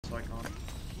this icon.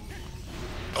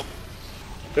 Oh.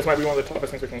 This might be one of the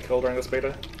toughest things we can kill during this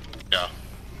beta. Yeah.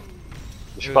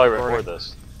 You should probably record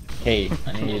this. Hey,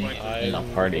 I need a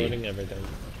party. Everything.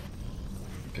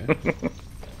 Okay.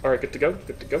 Alright, good to go,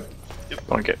 good to go. Yep.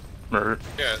 Wanna get murdered?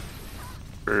 Yeah.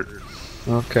 Murdered.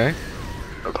 Okay.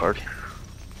 No party.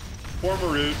 Former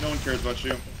root, no one cares about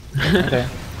you. Okay,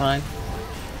 fine.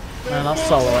 And I'll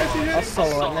solo it. I'll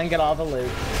solo it and then get all the loot.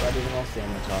 So I do the most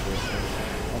damage, obviously.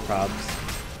 No probs.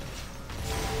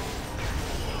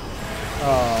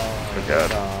 Oh,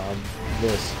 God.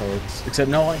 This hurts. Except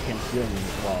no one can heal me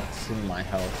while seeing my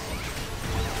health.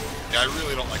 Yeah, I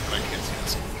really don't like that I can't see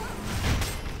this.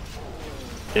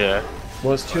 Yeah.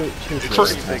 Well, it's two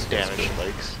Pretty big damage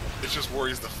spikes. It just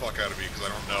worries the fuck out of me because I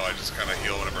don't know. I just kind of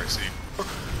heal whenever I see.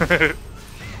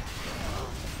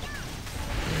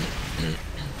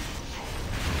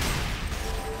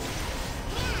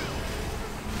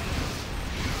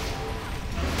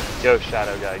 Go,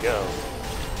 Shadow Guy, go.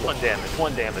 1 damage,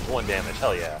 1 damage, 1 damage,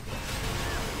 hell yeah.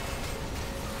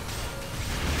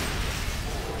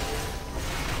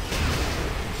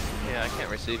 Yeah, I can't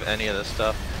receive any of this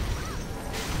stuff.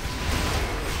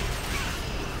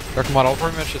 Come on, I'll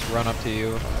pretty much just run up to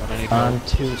you on any I'm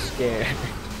too scared.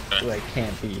 I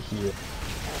can't be here.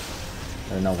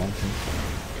 Or no one can.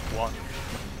 One.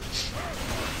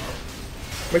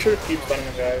 Make sure to keep stunning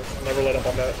him, guys. Never let him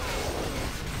on that.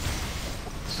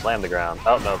 Slam the ground.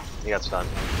 Oh no, he got stunned.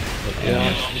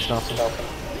 Yeah, he's not so bad.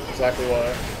 Exactly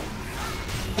why.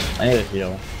 I need a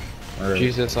heal. Or...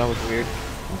 Jesus, that was weird.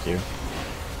 Thank you.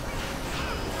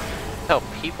 Hell,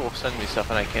 people send me stuff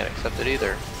and I can't accept it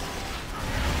either.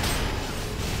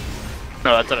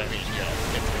 No, that's what I mean, yeah.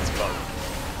 It's bug.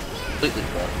 Completely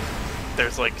bug.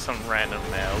 There's like some random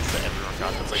mails that everyone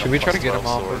got that's like Should we try to get him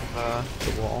off of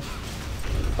the wall?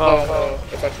 Oh,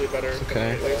 it's actually better.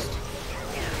 Okay. At least.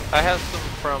 I have some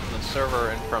from the server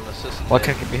and from the system. Well, I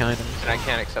can't get behind him. And I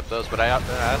can't accept those, but I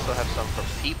also have some from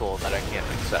people that I can't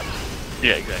accept.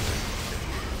 Yeah, exactly.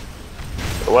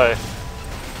 Away.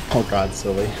 Oh god,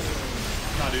 silly.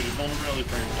 Nah, dude, it's vulnerability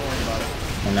frame. Don't worry about it.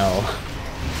 I know.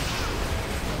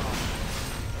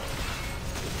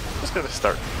 Just gonna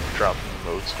start dropping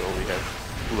modes while we have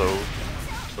low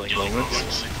killing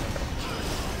moments.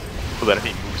 So that if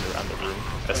he moves around the room,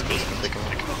 SP's gonna pick him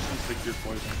up. Stick your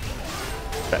poison.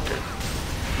 Better.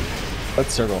 That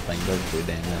circle thing does do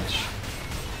damage.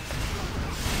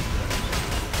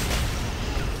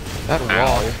 That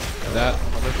wall. That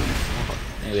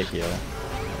Need a heal.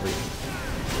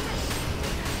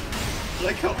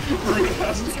 Like how Root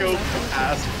has to go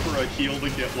ask for a heal to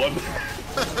get one.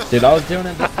 Dude, I was doing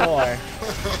it before. Like,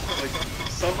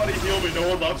 somebody heal me, no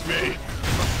one loves me.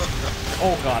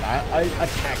 Oh god, I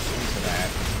attacked into that.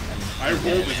 I rolled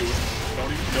into it.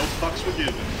 Don't even, no fucks were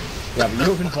given. Yeah, but you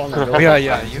have invulnerability. Yeah,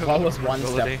 you If I was one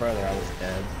step further, I was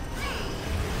dead.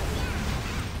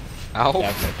 Ow. Yeah,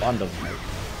 okay, Bond doesn't hurt.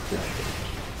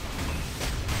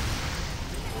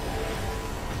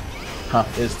 Huh,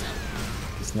 is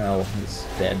now his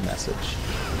dead message.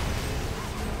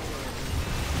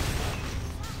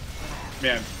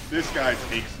 Man, this guy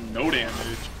takes no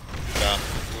damage. Yeah,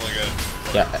 you only got.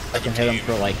 Yeah, I can hit him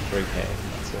for like 3k.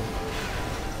 That's it.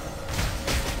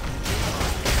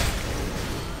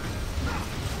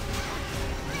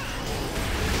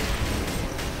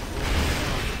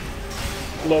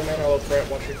 Low mana, low threat,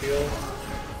 watch your heal.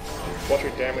 Watch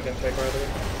your damage intake, rather.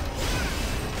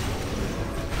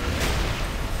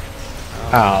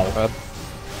 Ow.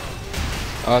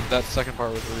 That second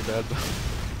part was really bad.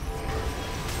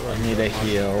 I need a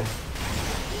heal.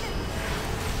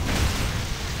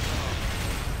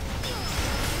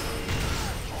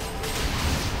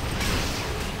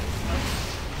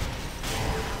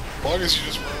 As long as you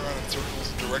just run around in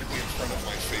circles directly in front of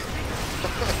my fate.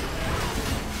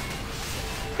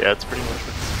 Yeah, it's pretty much.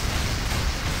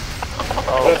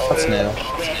 That's new.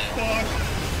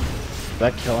 Did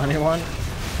that kill anyone?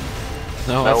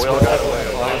 No, No, that's we all got away.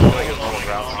 Well, I was doing his normal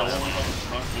round.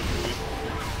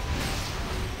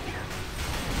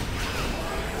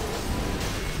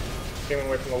 Getting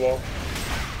away from the wall.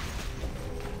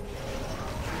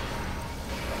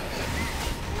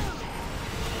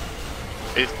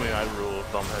 Basically, my rule of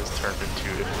thumb has turned into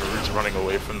if Root's running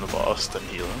away from the boss, then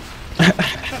heal him.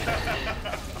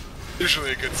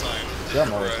 Usually a good sign. Yeah,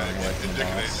 I'm always running away from the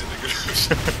boss.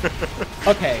 Indicative.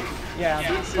 Okay, yeah,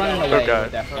 running away Okay.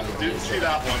 would definitely Didn't see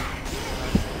that one.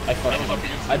 I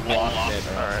blocked it.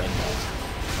 Alright.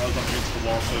 I was up against the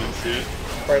wall, so I didn't see it.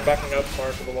 Alright, backing up,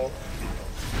 far to the wall.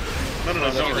 No, don't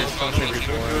worry.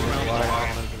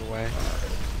 away.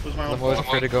 It was my own I'm always fault.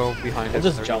 afraid to go behind We'll it.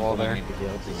 just There's a jump wall when I there. need to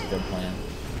heal. This is a good plan.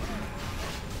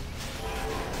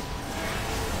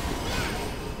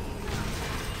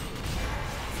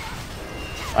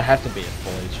 I have to be at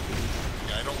full HP.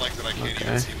 Yeah, I don't like that I can't Okay,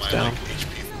 even see my down. like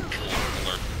HP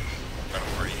alert kind of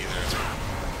party either.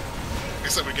 I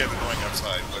guess that would get annoying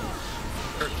outside, but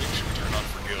certain things should turn on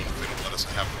for guild if they don't let us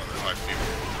have another 5 people.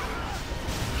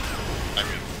 I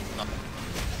mean, not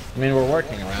I mean, we're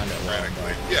working around it well,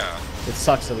 practically. but Yeah, it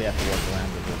sucks that we have to work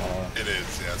around it at all. it is.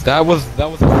 Yeah. That was.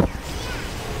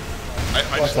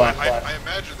 I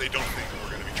imagine they don't think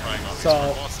we're going to be trying on these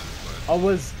hard bosses, but I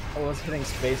was hitting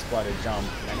spacebar to jump,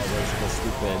 and it was the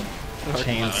stupid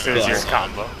chain It was your skill.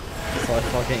 combo. So I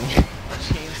fucking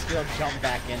chain skill jumped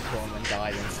back into him and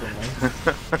died instantly.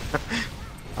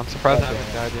 I'm surprised I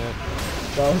haven't died yet.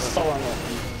 That was so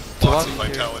unlucky. lots of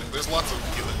vitality. There's lots of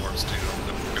healing orbs too.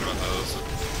 I'm forgetting about those.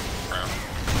 Around.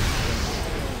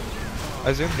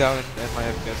 I zoomed out and my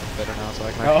FPS is better now, so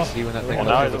I can actually see when that thing Well,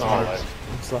 now goes it's hard. on.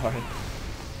 I'm sorry.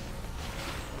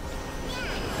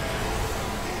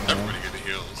 Everybody get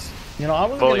heals. You know, I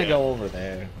was Well, gonna yeah. go over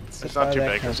there. It's not too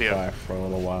bad, 'cause you have- campfire for a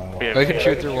little while. Yeah. Oh, you can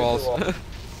shoot through walls.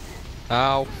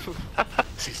 Ow.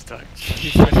 She's stuck.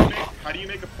 How do you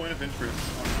make a point of interest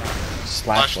on that?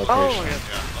 Slash Oh, location.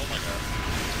 yeah. Oh my god.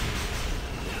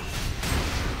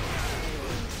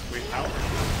 Wait, how?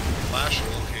 Flash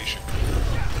location.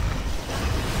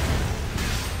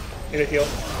 Need a heal.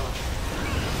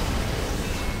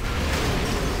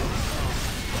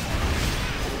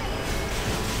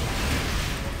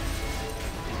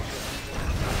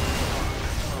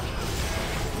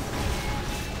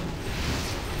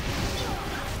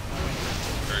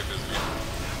 Very busy.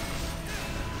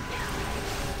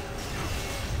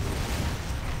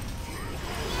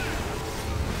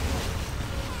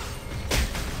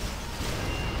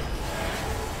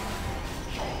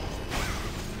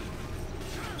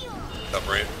 Up,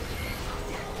 right?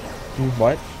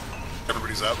 What?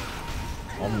 Everybody's up.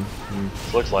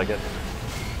 Looks like it.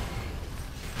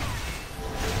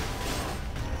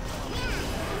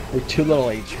 We're too little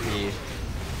HP.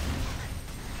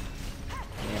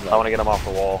 I want to get him off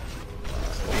the wall.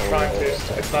 I'm trying to.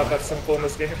 It's not that simple in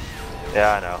this game.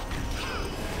 Yeah, I know.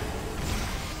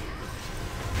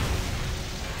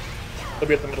 They'll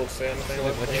be at the middle stand.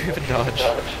 What did you even dodge?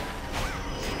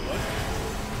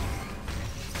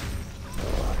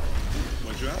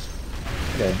 What'd you ask?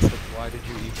 Okay. Why did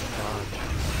you even dodge?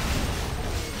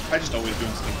 I just always do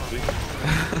instinctively.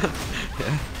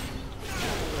 Yeah.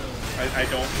 I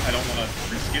don't want to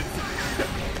risk it.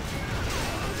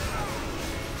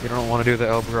 You don't want to do the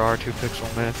Elbrar 2-pixel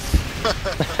miss.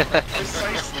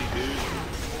 Precisely, dude.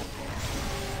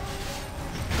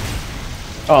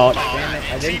 Oh, damn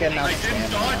it. I didn't get enough I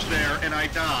didn't dodge stamina. there, and I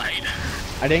died.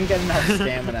 I didn't get enough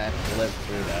stamina to live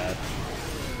through that.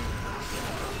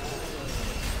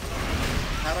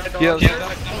 How did I dodge Yeah, there? yeah. I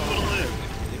would have lived.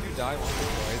 If you die once or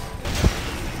twice,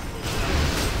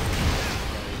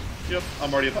 Yep,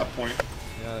 I'm already at that point.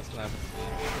 yeah, that's what happens.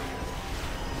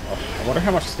 I wonder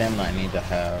how much stamina I need to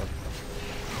have.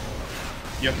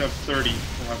 You have to have 30 to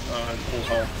have full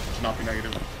health to not be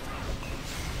negative.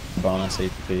 Bonus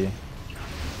HP.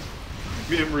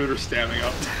 Me and Root are standing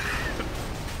up.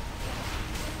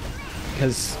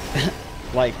 Because,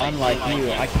 like, unlike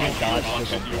you, I can't dodge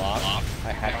to the block.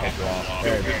 I have to draw.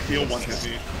 Dude, the heal one hit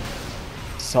me.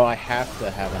 So I have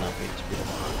to have enough HP.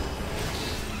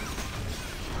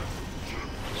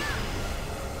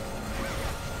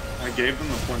 I gave them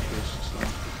the flinchers, so.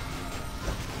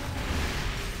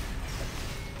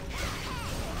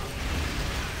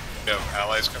 You have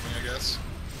allies coming, I guess.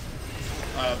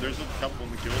 There's a couple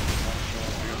in the guild that want to show up,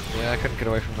 I guess. Yeah, I couldn't get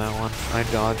away from that one. I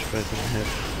dodged, but it didn't hit.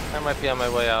 I might be on my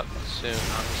way out soon.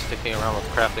 I'm sticking around with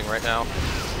crafting right now.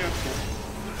 Yeah, cool.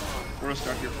 We're gonna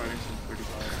start here fighting some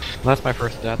 35. That's my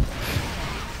first death.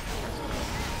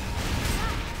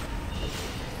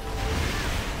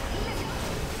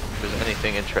 If there's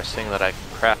anything interesting that I can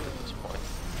craft at this point.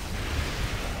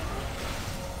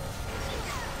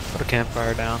 Put a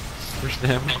campfire down. First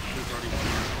damage.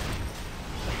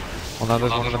 Well, now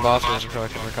there's one in the boss room, so I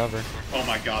can recover. Oh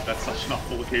my god, that's such an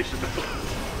awful location.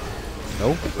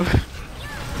 Nope.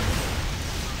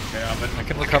 Yeah, but I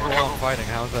can recover while I'm fighting.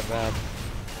 How is that bad?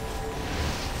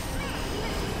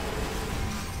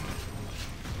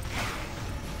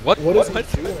 What? What is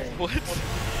he doing? What?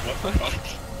 what the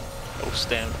fuck? Oh,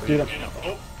 stand. Dude,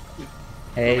 Oh,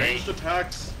 hey, ranged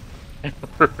attacks. you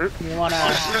wanna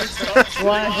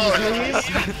please?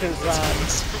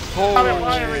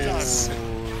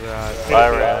 Because,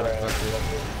 Byron.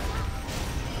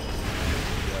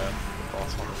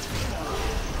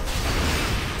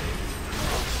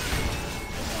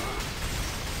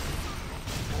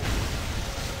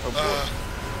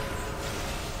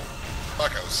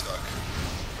 Fuck, I was stuck.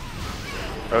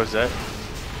 Oh, is that?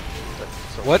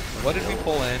 What did we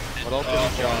pull in? What else did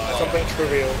we jump? Something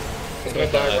trivial. It's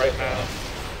gonna die right now.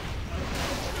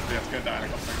 Yeah, it's gonna die in a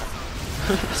couple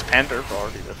seconds. Is Panda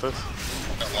already with us?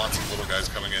 Got lots of little guys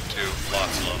coming in too.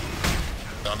 Lots of them.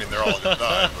 I mean, they're all gonna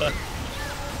die, but...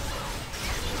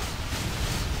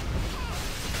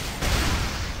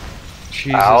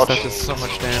 Jesus, Ouch. that does so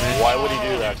much damage. Why would he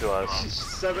do that to us?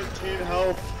 17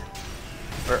 health.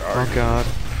 Where are Oh you? god.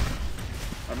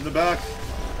 I'm in the back.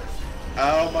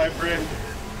 Ow, my friend.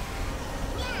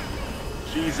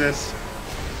 Jesus.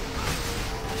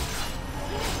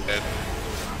 Dead.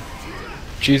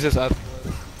 Jesus,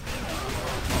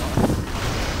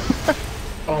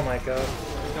 Oh my god.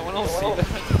 no one else see that.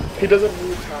 He doesn't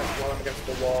move past while I'm against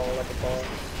the wall like a boss.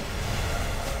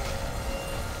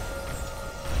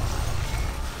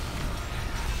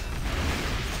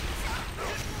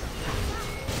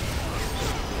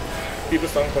 Keep the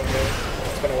stun from here.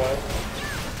 It's been a while.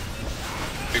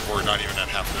 I think we're not even at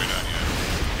halfway done yet.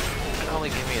 It only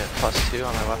gave me a +2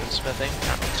 on my weaponsmithing.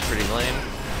 That looks pretty lame.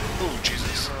 Oh,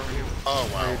 Jesus. Oh,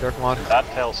 Are you wow. Dark Mod? That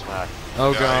tail smack.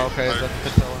 Oh Yeah, god, okay, I-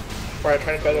 that's Patella. Alright,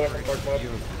 trying to get away from Dark Mod.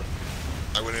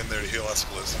 I went in there to heal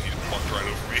Escalus and he walked right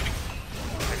over me.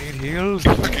 I need heals.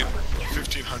 Fucking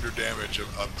 1500 damage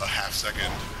of a half second.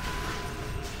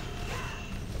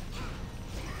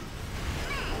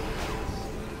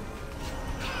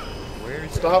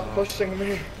 Stop pushing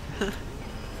me.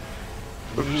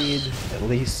 We need at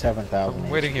least 7,000. I'm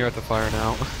waiting here at the fire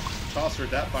now. Tosser,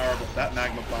 that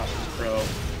magma blast was pro.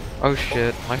 Oh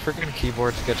shit, my freaking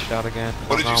keyboard sketched out again.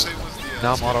 What did now, you say was the...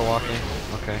 Now I'm auto walking.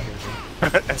 Okay, here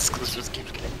we go. Escalus just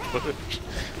keeps getting pushed.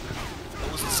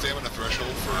 What was the stamina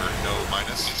threshold for no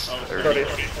minus? Oh, 30.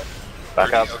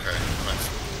 Back up. Okay, nice.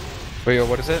 Wait, yo,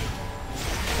 what is it?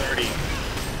 30.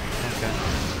 Okay.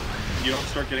 You don't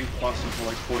start getting plus until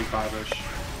like 45-ish.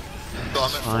 So I'm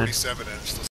at Fine. 47 and it's still